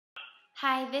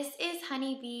Hi, this is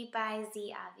Honeybee by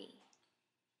Zee Avi.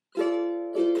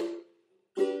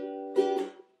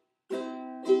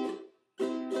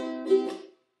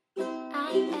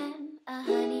 I am a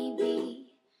honeybee,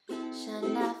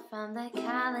 shunned off from the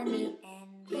colony,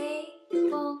 and they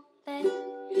won't let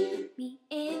me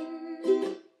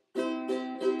in.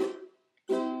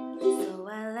 So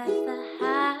I left the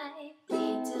hive,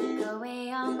 they took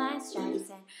away all my stripes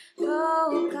and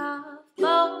broke off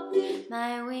both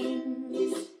my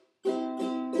wings.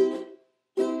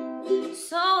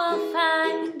 So I'll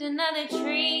find another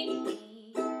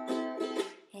tree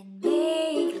and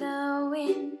make the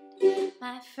wind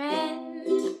my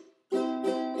friend.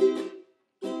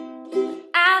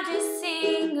 I'll just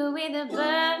sing with the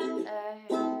birds.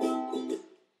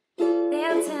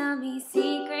 They'll tell me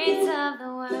secrets of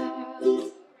the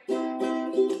world.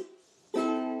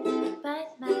 But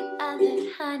my other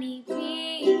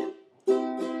honeybee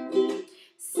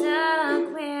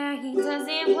stuck where he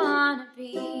doesn't want to be.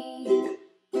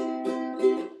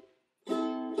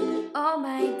 Oh,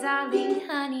 my darling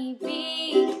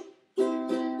honeybee,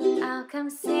 I'll come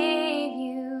save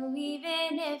you,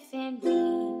 even if it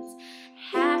means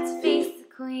I have to face the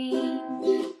queen.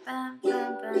 Bum,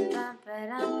 bum, bum, bum,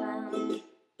 ba-dum, bum.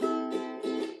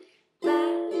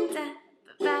 Ba-da,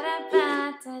 ba-da,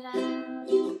 ba-da-da.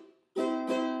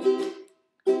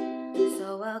 So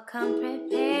I'll come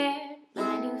prepared.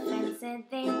 My new friends said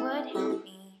they would help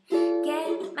me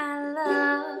get my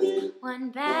loved one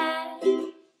back.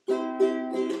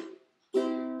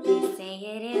 They say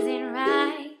it isn't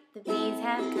right, the bees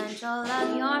have control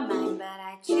of your mind, but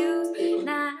I choose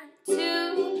not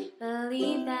to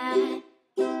believe that.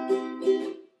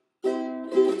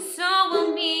 So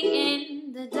we'll meet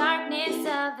in the darkness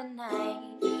of the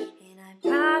night, and I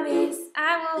promise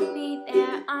I will be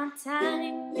there on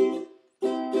time.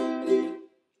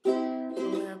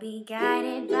 We'll be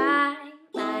guided by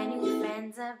my new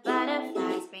friends of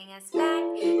butterflies, bring us back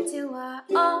to our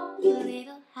own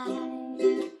little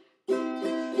hive.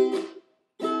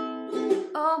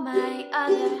 Oh, my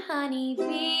other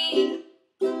honeybee,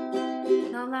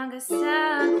 no longer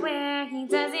stuck where he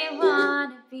doesn't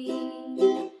want to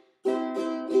be.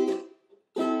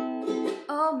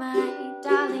 Oh, my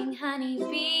darling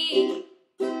honeybee,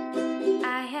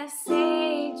 I have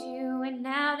saved you, and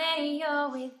now that you're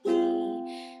with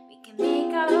me, we can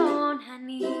make our own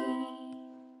honey.